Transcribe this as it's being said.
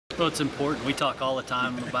Well, it's important. We talk all the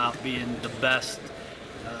time about being the best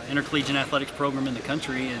intercollegiate athletics program in the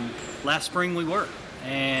country, and last spring we were.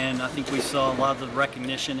 And I think we saw a lot of the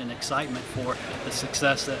recognition and excitement for the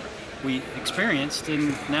success that we experienced,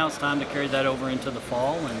 and now it's time to carry that over into the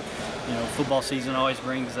fall. And football season always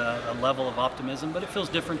brings a level of optimism, but it feels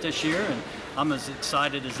different this year, and I'm as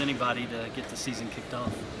excited as anybody to get the season kicked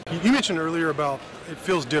off. You mentioned earlier about it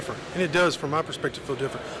feels different, and it does from my perspective feel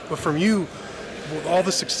different. But from you, with all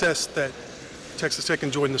the success that Texas Tech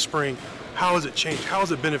enjoyed in the spring, how has it changed? How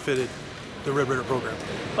has it benefited the Red Raider program?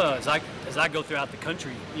 Well, as I go throughout the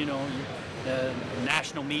country, the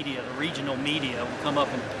national media, the regional media will come up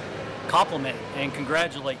and compliment and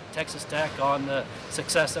congratulate Texas Tech on the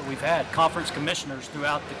success that we've had. Conference commissioners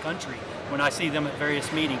throughout the country, when I see them at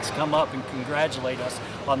various meetings, come up and congratulate us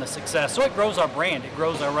on the success. So it grows our brand, it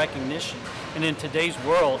grows our recognition. And in today's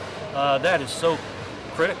world, that is so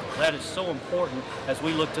critical. That is so important as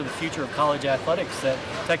we look to the future of college athletics, that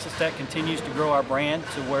Texas Tech continues to grow our brand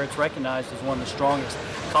to where it's recognized as one of the strongest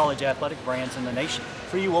college athletic brands in the nation.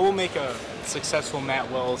 For you, what will make a successful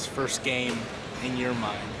Matt Wells first game in your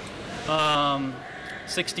mind?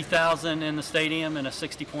 60,000 in the stadium and a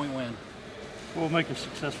 60-point win. We'll make a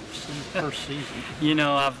successful first season.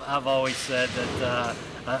 I've always said that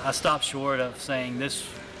I stopped short of saying this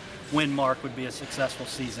win mark would be a successful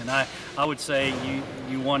season. I would say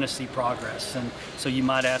you want to see progress, and so you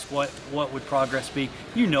might ask what would progress be.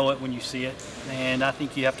 You know it when you see it, and I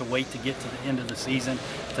think you have to wait to get to the end of the season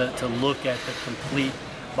to look at the complete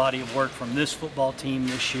body of work from this football team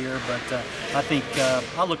this year. But I think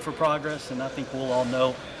I'll look for progress, and I think we'll all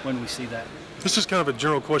know when we see that. This is kind of a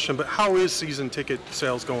general question, but how is season ticket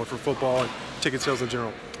sales going for football and ticket sales in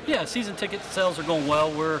general? Yeah, season ticket sales are going well.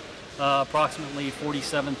 We're approximately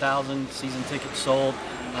 47,000 season tickets sold.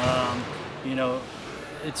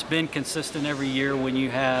 It's been consistent every year. When you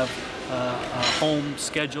have a home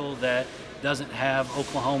schedule that doesn't have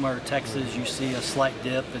Oklahoma or Texas, you see a slight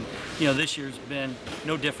dip. And this year's been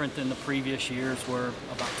no different than the previous years. We're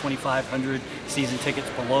about 2,500 season tickets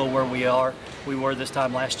below where we were this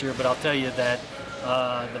time last year. But I'll tell you that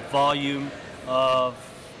the volume of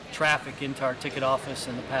traffic into our ticket office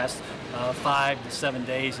in the past 5 to 7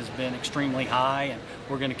 days has been extremely high, and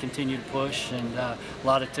we're going to continue to push, and a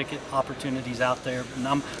lot of ticket opportunities out there. And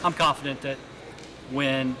I'm confident that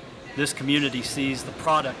when this community sees the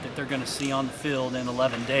product that they're going to see on the field in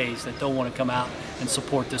 11 days, that they'll want to come out and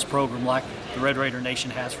support this program like the Red Raider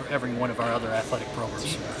Nation has for every one of our other athletic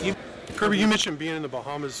programs. Kirby, you mentioned being in the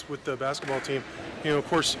Bahamas with the basketball team. Of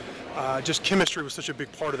course, just chemistry was such a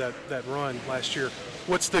big part of that run last year.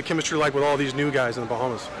 What's the chemistry like with all these new guys in the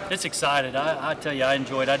Bahamas? It's excited. I tell you, I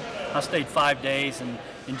enjoyed it. I stayed 5 days and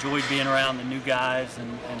enjoyed being around the new guys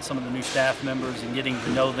and some of the new staff members and getting to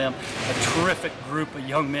know them. A terrific group of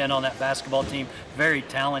young men on that basketball team, very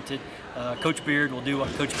talented. Coach Beard will do what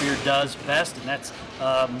Coach Beard does best, and that's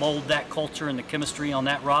mold that culture and the chemistry on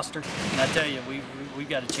that roster. And I tell you, we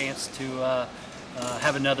got a chance to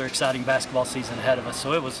have another exciting basketball season ahead of us.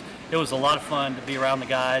 So it was a lot of fun to be around the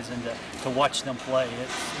guys and to watch them play.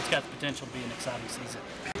 It's got the potential to be an exciting season.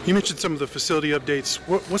 You mentioned some of the facility updates.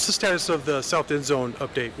 What's the status of the South End Zone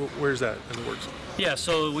update? Where's that in the works? Yeah,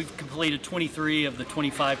 so we've completed 23 of the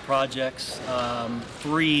 25 projects. I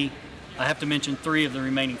have to mention 3 of the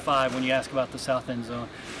remaining 5 when you ask about the South End Zone.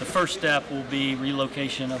 The first step will be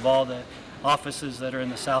relocation of all the offices that are in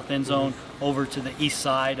the South End Zone over to the east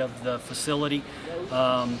side of the facility.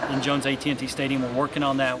 In Jones AT&T Stadium, we're working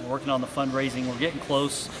on that. We're working on the fundraising. We're getting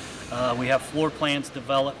close. We have floor plans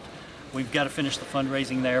developed. We've got to finish the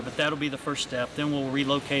fundraising there, but that'll be the first step. Then we'll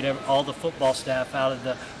relocate all the football staff out of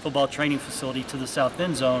the football training facility to the South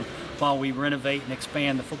End Zone while we renovate and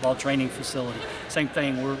expand the football training facility. Same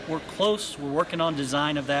thing, we're close. We're working on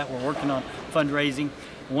design of that. We're working on fundraising.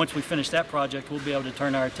 Once we finish that project, we'll be able to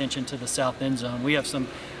turn our attention to the South End Zone. We have some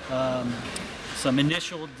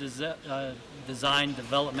initial design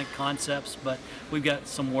development concepts, but we've got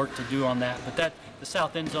some work to do on that. But the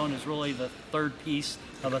South End Zone is really the third piece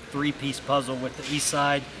of a 3-piece puzzle, with the east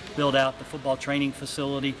side build out the football training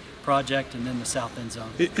facility project and then the South End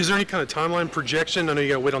Zone. Is there any kind of timeline projection? I know you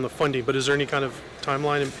got to wait on the funding, but is there any kind of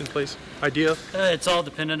timeline in place, idea? It's all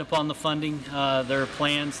dependent upon the funding. There are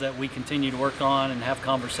plans that we continue to work on and have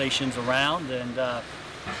conversations around, and I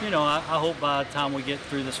hope by the time we get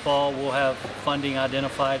through this fall, we'll have funding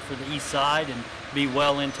identified for the east side and be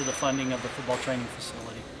well into the funding of the football training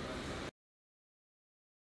facility.